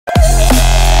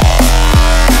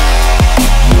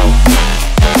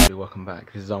welcome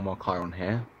back. This is Omar Kyron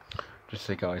here. Just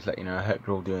so guys, let you know, I hope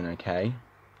you're all doing okay.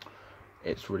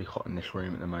 It's really hot in this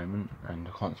room at the moment, and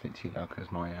I can't speak too loud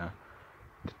because my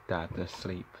dad is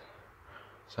asleep.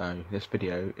 So this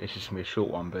video is just going to be a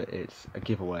short one, but it's a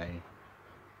giveaway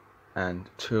and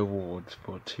 2 awards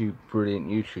for 2 brilliant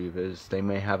YouTubers. They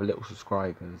may have little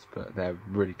subscribers, but they're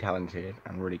really talented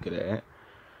and really good at it.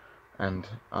 And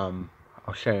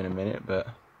I'll show you in a minute, but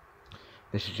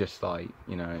this is just like,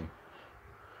 you know,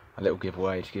 a little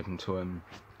giveaway to give them to them.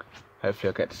 Hopefully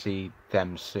I'll get to see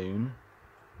them soon.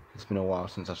 It's been a while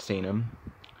since I've seen them.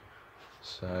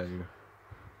 So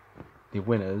the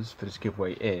winners for this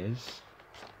giveaway is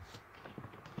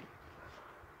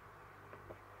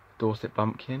Dorset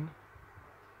Bumpkin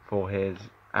for his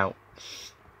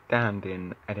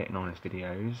outstanding editing on his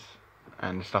videos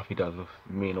and the stuff he does with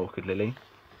me and Orchid Lily.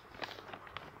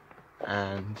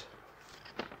 And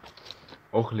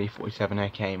Orchid Lily 47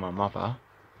 aka my mother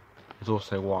has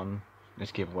also won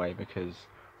this giveaway because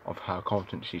of how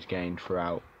confidence she's gained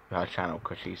throughout her channel,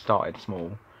 because she started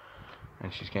small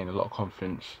and she's gained a lot of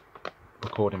confidence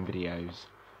recording videos,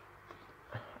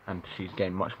 and she's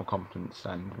gained much more confidence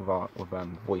and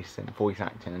with voice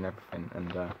acting and everything,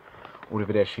 and all the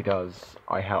videos she does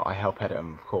I help edit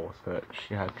them, of course, but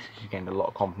she gained a lot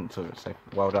of confidence with it, so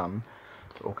well done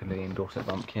to Orchid Lily and Dorset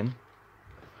Bumpkin.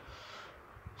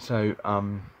 So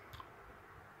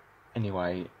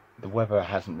anyway, the weather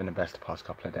hasn't been the best the past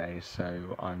couple of days,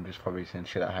 so I'm just probably going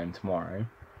to chill at home tomorrow.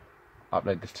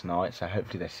 Upload this tonight, so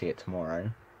hopefully they see it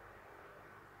tomorrow.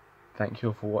 Thank you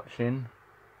all for watching.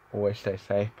 Always stay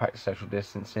safe, practice social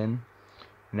distancing.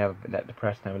 Never let the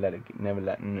press, never let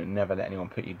anyone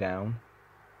put you down.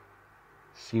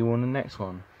 See you on the next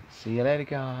one. See you later,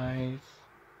 guys.